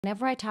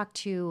Whenever I talk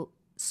to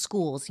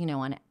schools,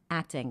 on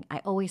acting, I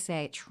always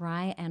say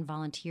try and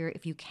volunteer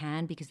if you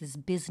can, because this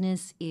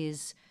business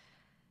is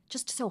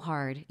just so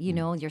hard.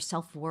 Your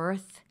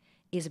self-worth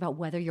is about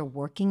whether you're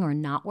working or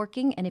not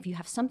working. And if you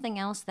have something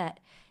else that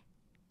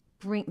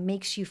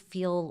makes you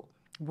feel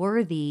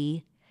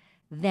worthy,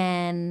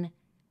 then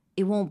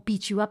it won't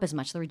beat you up as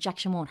much. The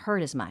rejection won't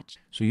hurt as much.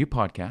 So you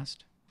podcast.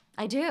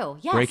 I do,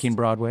 yes. Breaking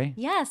Broadway?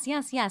 Yes.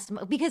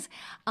 Because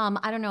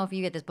I don't know if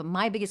you get this, but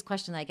my biggest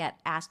question that I get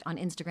asked on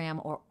Instagram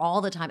or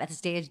all the time at the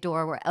stage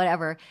door or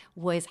whatever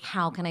was,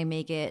 how can I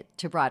make it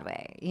to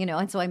Broadway?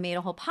 And so I made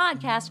a whole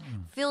podcast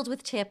filled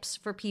with tips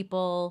for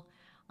people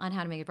on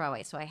how to make it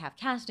Broadway. So I have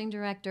casting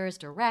directors.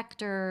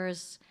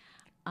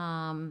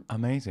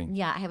 Amazing.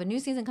 Yeah, I have a new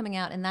season coming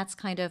out, and that's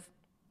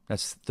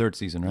That's third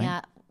season, right?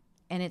 Yeah,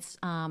 and it's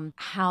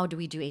how do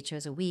we do 8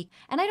 shows a week?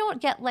 And I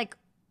don't get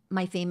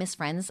my famous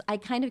friends. I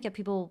kind of get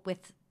people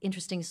with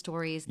interesting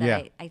stories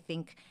that I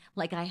think,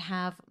 I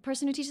have a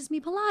person who teaches me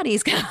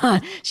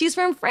Pilates. She's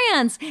from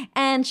France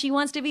and she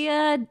wants to be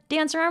a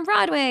dancer on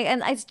Broadway.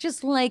 And it's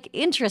just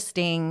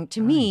interesting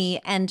to me.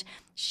 And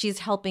she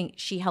helped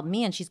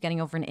me, and she's getting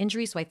over an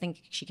injury. So I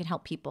think she can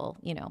help people,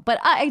 But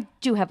I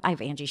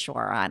have Angie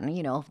Shore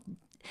on,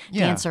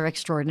 dancer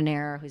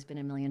extraordinaire who's been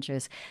in a million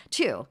shows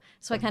too.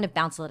 So I kind of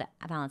balance it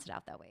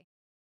out that way.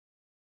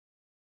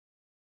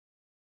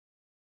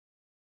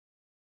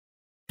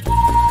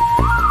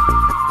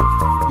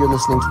 You're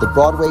listening to the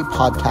Broadway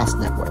Podcast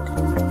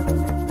Network.